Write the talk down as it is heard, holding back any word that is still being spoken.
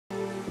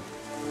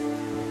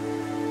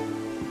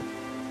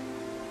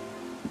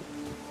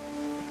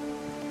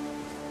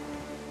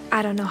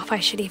I don't know if I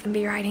should even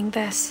be writing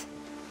this.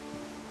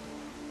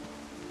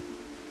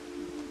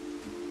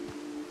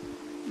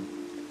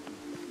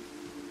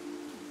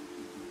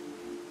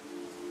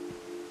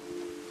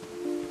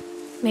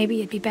 Maybe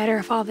it'd be better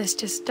if all this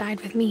just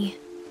died with me.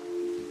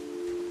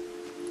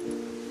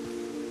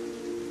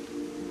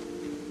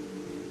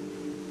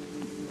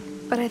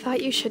 But I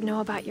thought you should know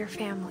about your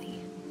family.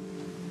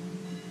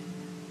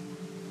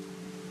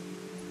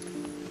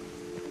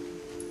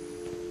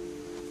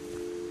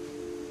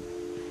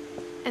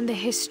 And the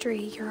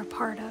history you're a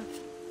part of.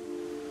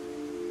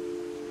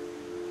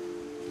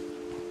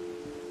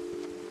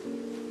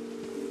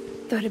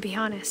 Though to be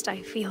honest,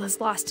 I feel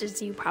as lost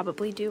as you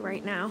probably do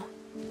right now.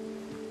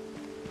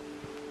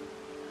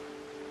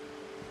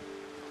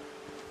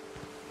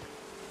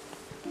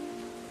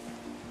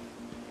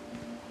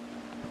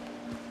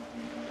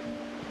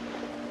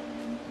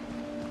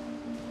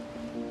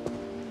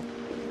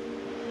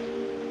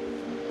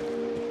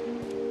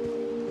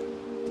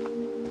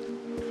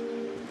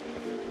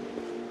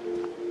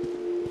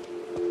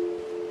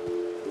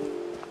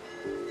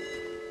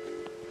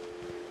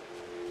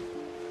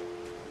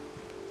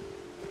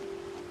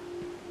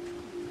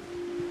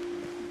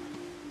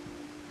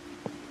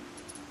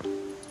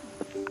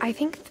 I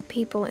think the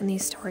people in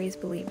these stories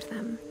believed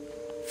them,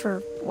 for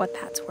what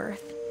that's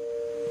worth.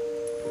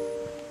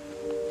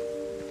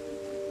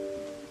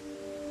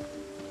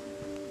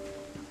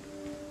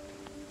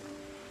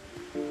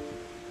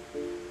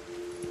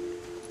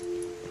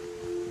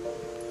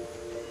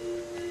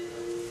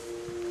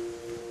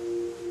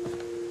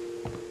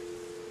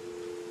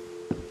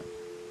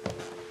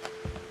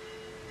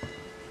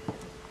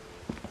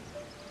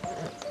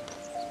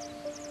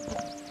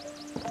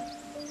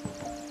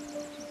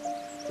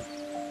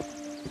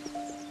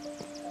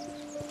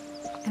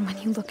 And when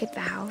you look at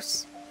the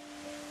house,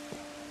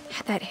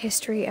 that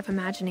history of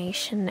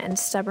imagination and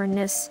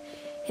stubbornness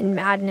and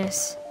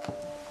madness,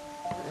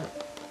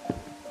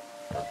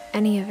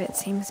 any of it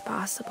seems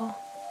possible.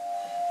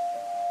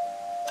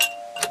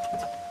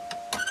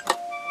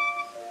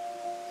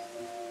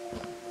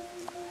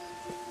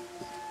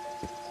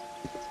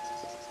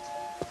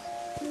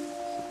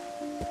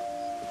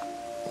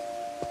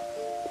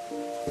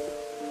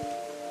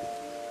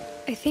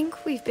 I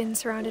think we've been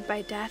surrounded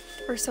by death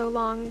for so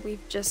long,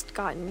 we've just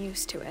gotten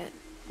used to it.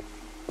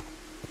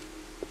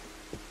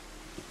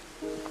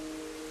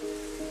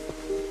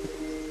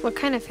 What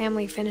kind of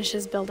family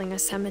finishes building a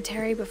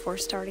cemetery before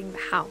starting the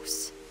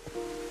house?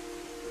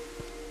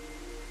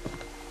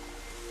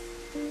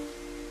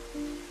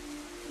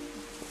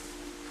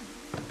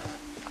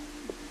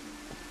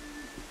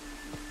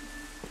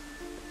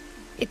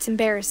 It's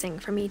embarrassing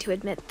for me to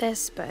admit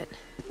this, but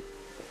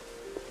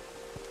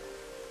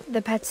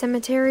the pet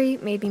cemetery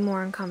made me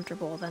more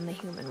uncomfortable than the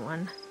human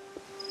one.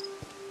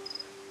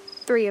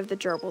 3 of the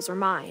gerbils were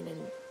mine, and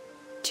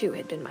 2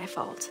 had been my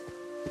fault.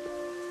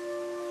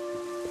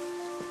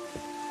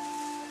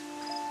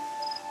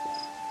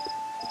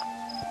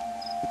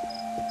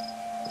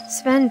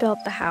 Sven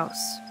built the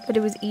house, but it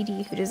was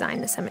Edie who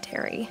designed the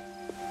cemetery.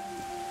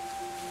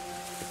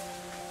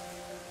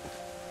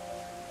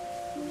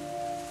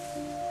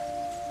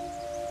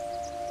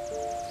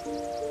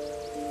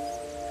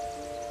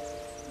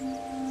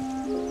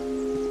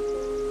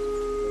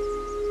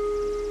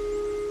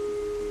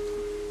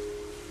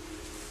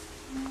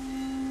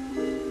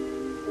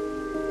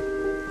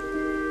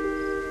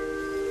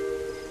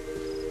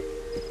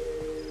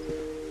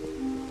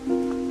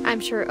 I'm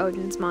sure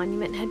Odin's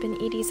monument had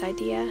been Edie's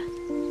idea.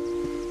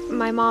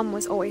 My mom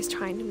was always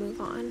trying to move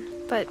on,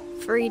 but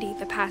for Edie,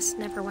 the past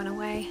never went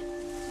away.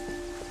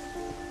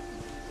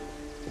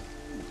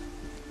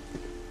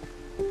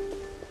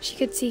 She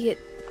could see it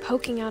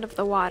poking out of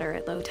the water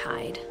at low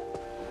tide.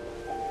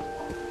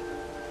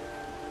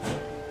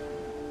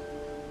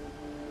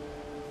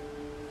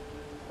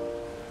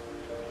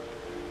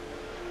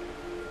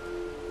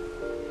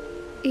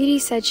 Edie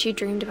said she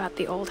dreamed about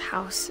the old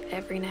house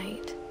every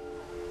night.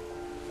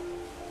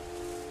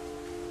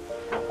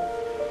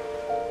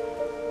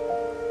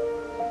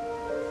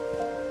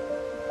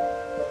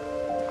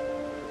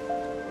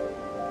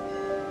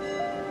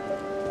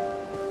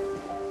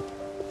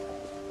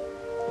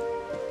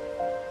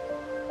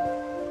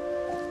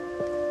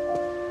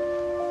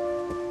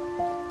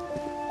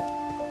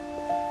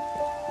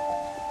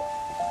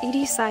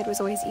 Edie's side was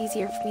always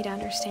easier for me to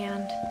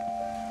understand.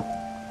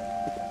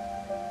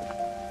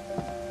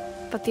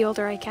 But the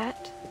older I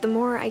get, the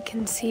more I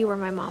can see where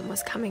my mom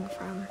was coming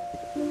from.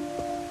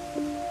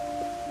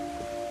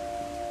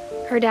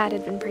 Her dad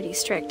had been pretty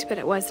strict, but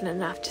it wasn't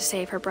enough to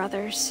save her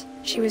brothers.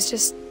 She was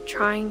just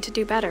trying to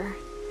do better.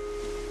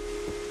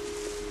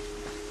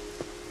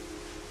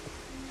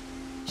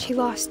 She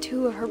lost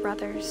 2 of her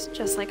brothers,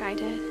 just like I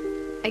did.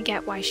 I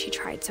get why she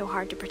tried so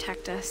hard to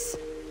protect us.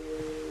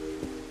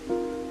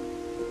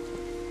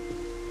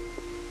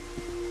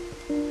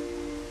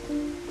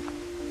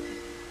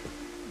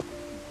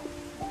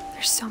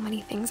 There's so many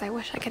things I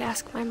wish I could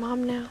ask my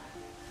mom now.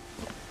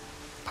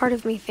 Part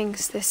of me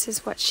thinks this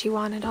is what she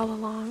wanted all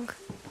along.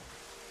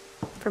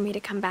 For me to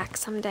come back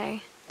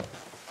someday.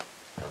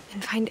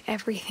 and find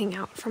everything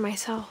out for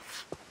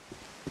myself.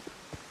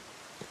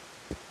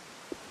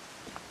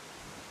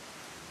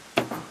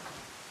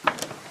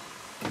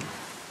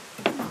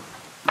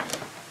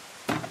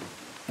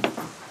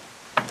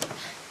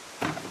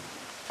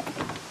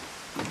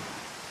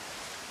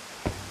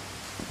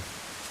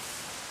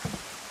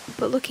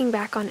 But looking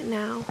back on it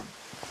now,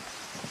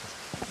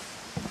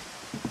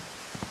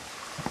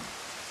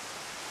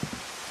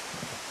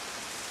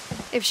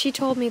 if she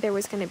told me there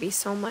was going to be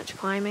so much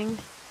climbing,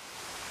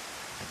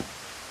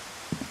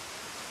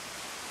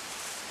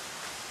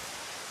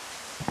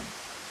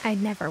 I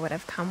never would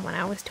have come when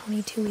I was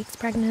 22 weeks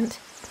pregnant.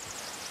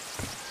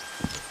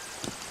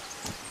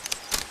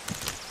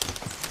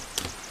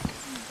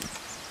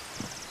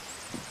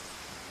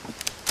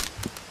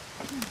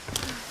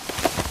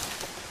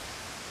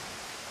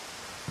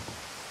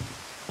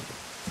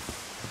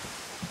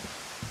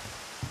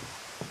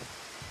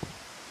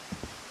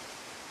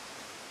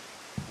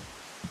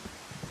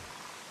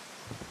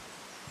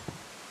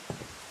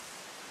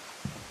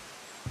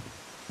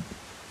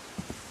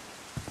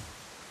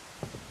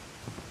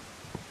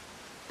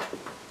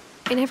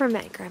 I never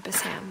met Grandpa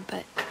Sam,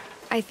 but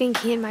I think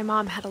he and my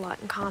mom had a lot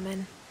in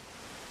common.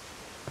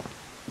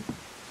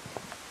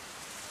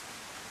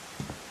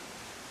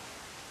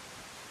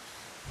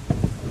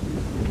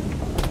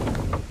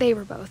 They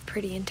were both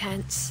pretty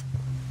intense.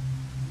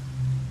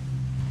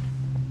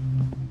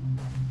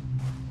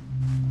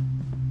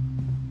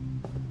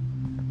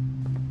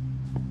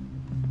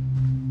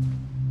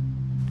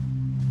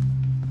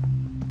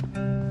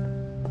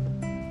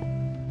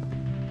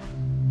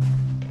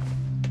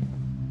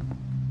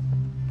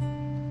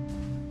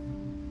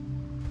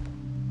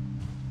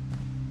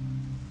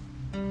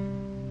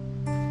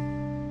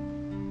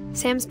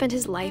 Sam spent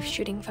his life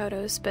shooting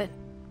photos, but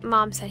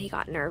Mom said he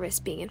got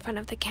nervous being in front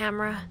of the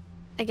camera.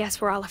 I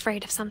guess we're all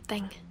afraid of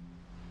something.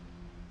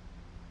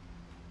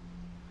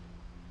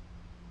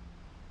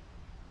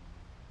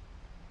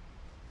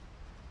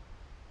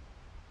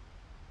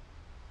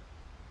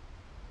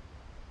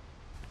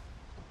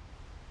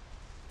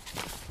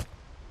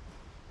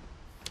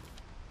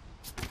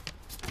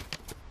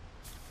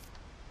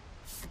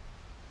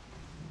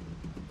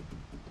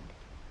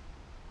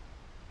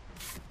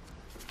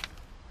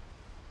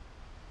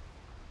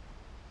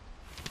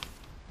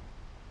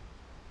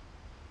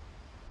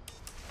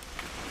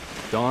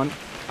 Dawn,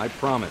 I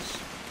promise,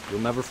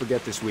 you'll never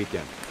forget this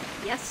weekend.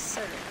 Yes,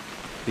 sir.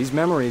 These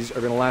memories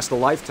are gonna last a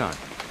lifetime.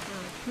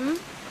 Mm-hmm.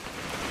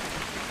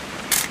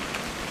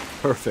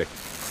 Perfect.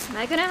 Am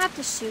I gonna have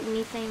to shoot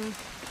anything?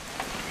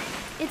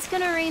 It's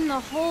gonna rain the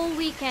whole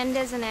weekend,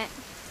 isn't it?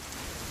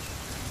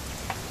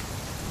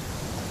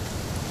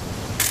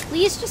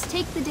 Please just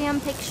take the damn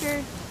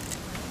picture.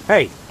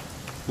 Hey,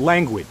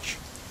 language.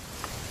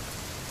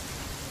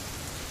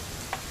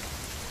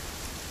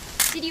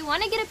 Did you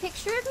want to get a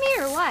picture of me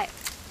or what?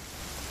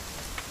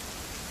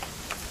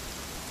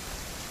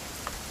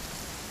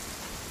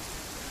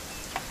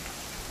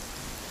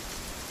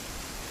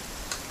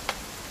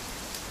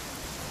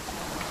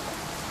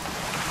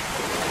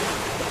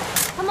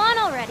 Come on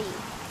already.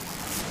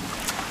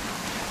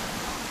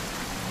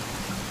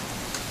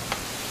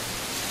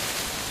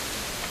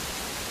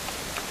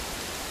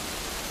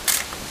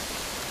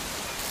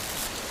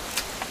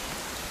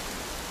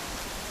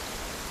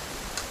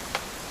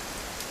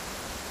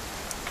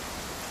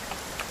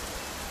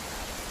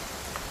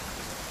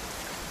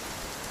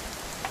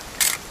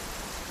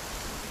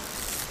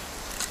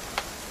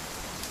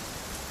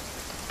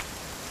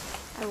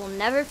 I will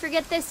never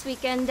forget this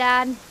weekend,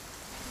 Dad.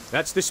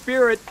 That's the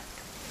spirit.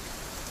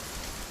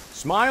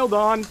 Smile,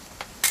 Dawn.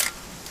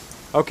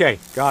 Okay,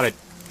 got it.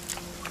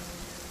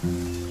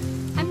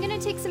 I'm gonna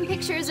take some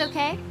pictures,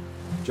 okay?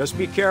 Just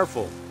be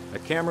careful.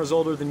 That camera's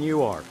older than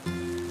you are.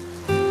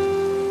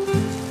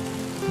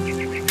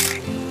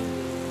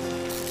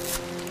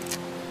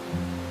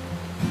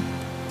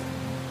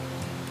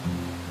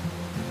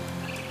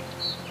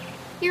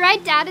 You're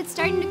right, Dad. It's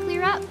starting to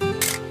clear up.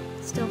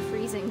 Still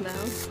freezing,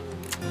 though.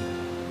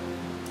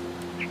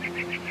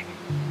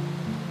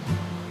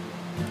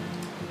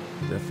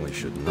 Definitely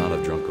should not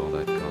have drunk all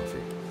that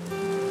coffee.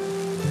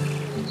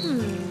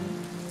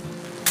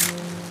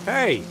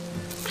 Hey!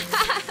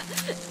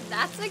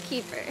 That's a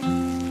keeper.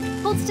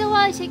 Hold still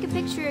while I take a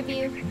picture of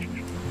you.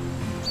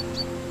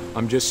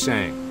 I'm just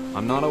saying,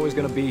 I'm not always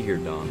gonna be here,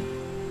 Dawn.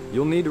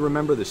 You'll need to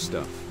remember this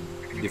stuff,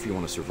 if you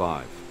want to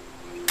survive.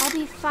 I'll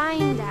be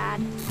fine,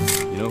 Dad.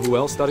 You know who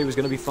else thought he was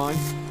gonna be fine?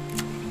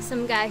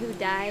 Some guy who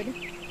died.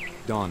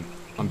 Dawn,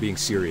 I'm being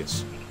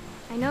serious.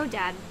 I know,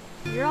 Dad.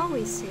 You're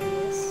always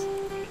serious.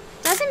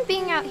 Doesn't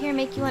being out here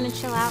make you want to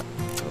chill out?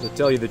 Well, to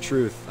tell you the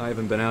truth, I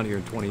haven't been out here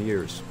in 20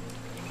 years.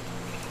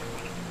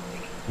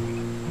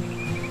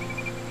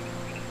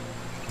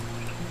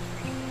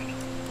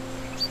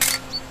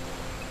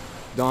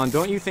 Dawn,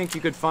 don't you think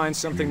you could find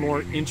something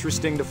more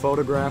interesting to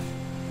photograph?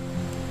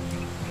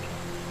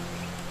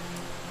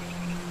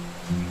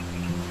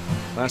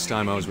 Last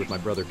time I was with my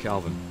brother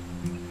Calvin.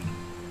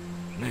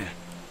 Man,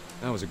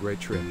 that was a great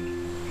trip.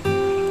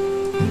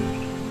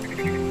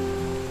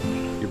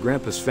 Your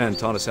Grandpa Sven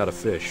taught us how to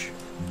fish,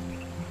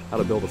 how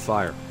to build a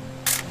fire.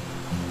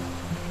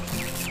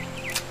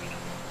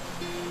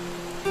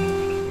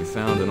 We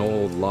found an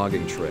old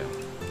logging trail.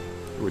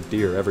 There were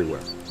deer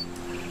everywhere.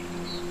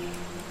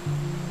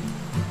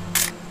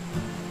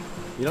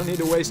 You don't need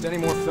to waste any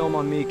more film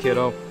on me,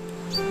 kiddo.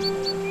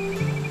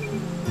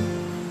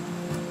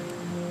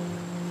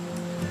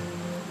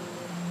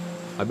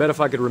 I bet if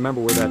I could remember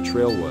where that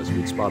trail was,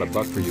 we'd spot a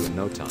buck for you in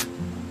no time.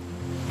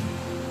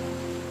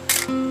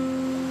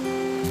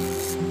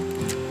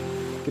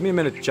 Give me a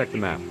minute to check the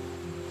map.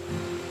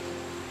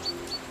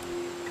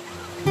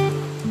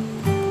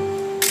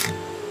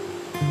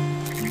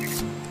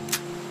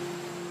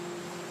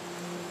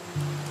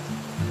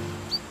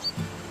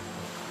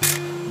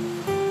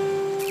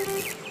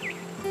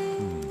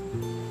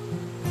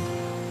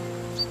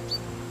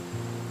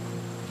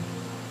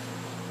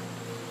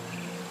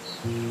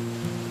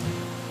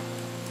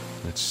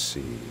 Let's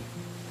see.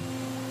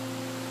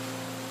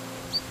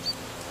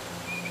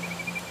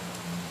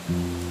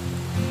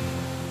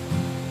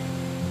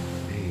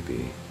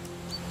 Maybe.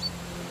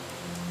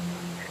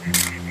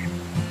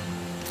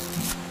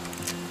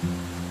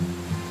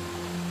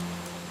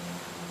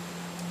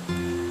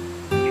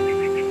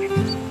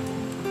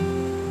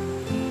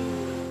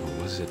 Or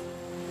was it?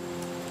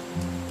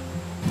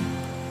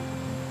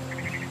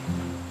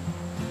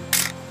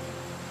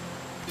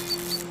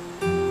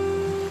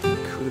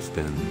 Could have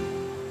been.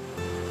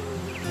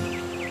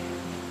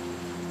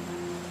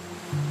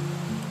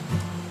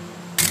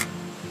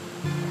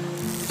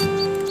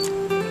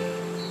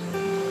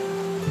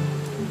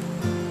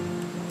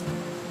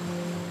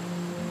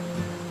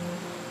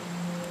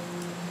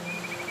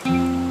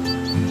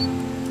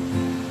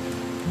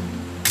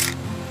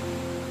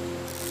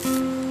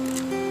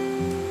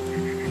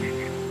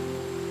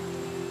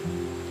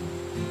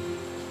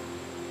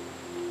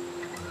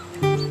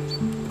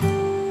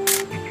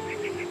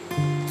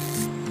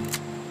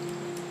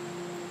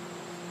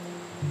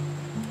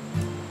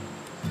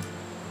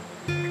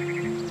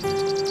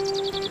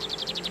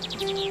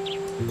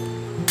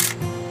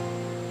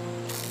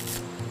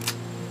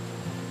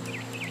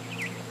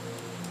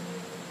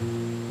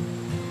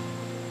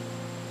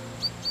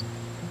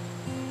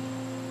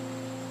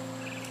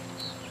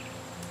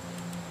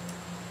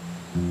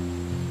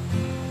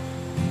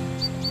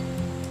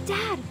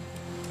 Dad!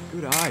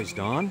 Good eyes,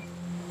 Dawn.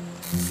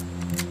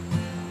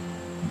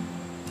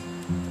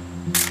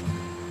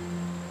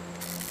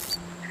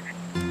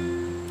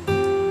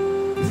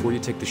 Before you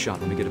take the shot,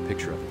 let me get a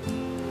picture of it.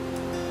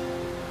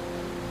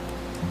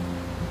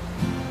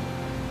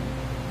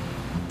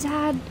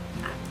 Dad,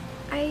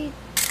 I...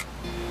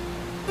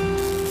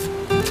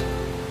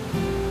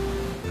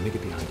 Let me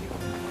get behind you.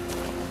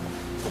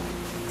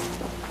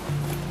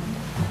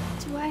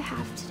 Do I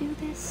have to do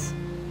this?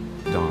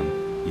 Dawn,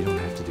 you don't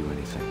have to do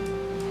anything.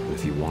 But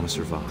if you want to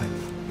survive,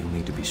 you'll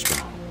need to be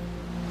strong.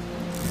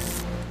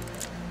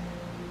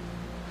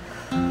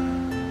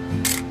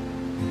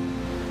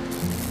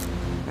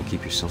 Now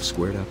keep yourself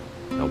squared up,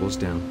 elbows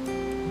down,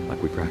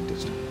 like we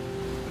practiced.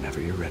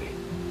 Whenever you're ready.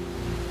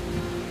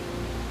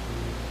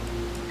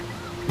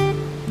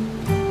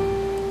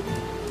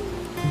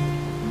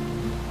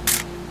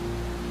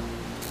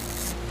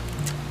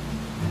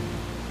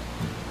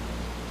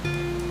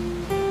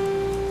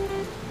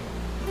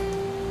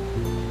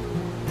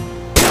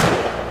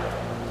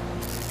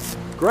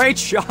 Great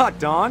shot,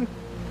 Dawn!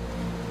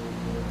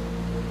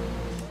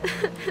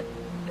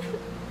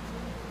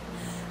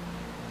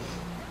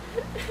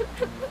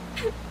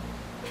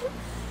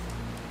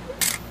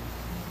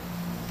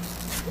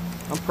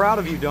 I'm proud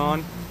of you,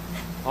 Dawn.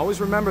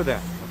 Always remember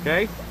that,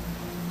 okay?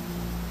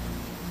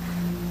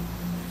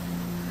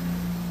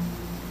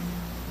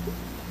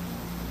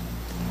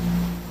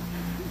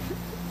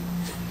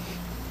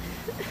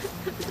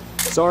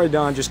 Sorry,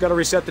 Dawn, just gotta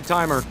reset the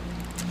timer.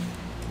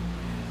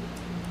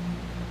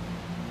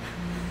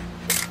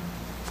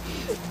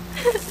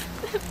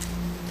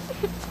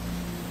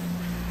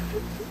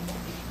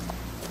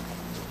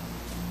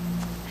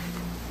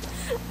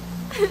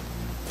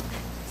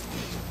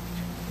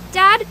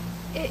 Dad,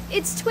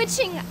 it's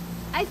twitching.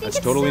 I think That's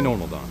it's totally Sam.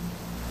 normal, Dawn.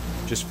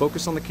 Just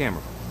focus on the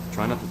camera.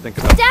 Try not to think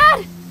about...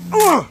 Dad!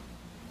 Ugh!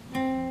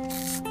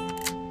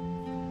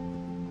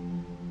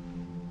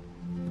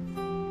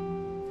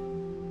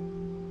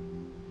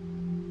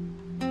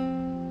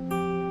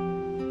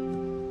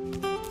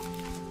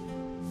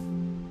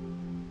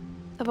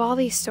 Of all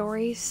these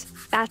stories,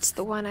 that's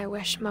the one I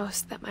wish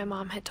most that my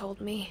mom had told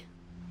me.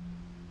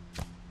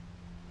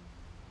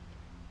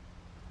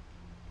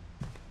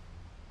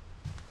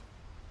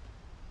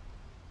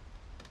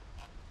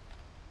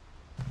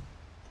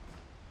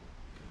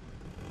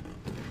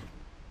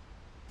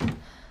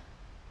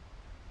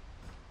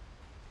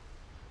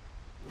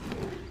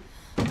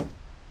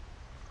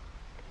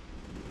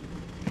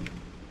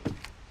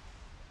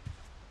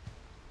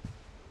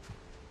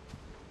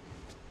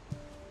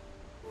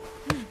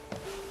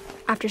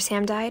 After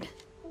Sam died,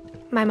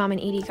 my mom and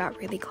Edie got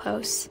really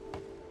close.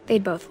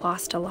 They'd both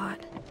lost a lot.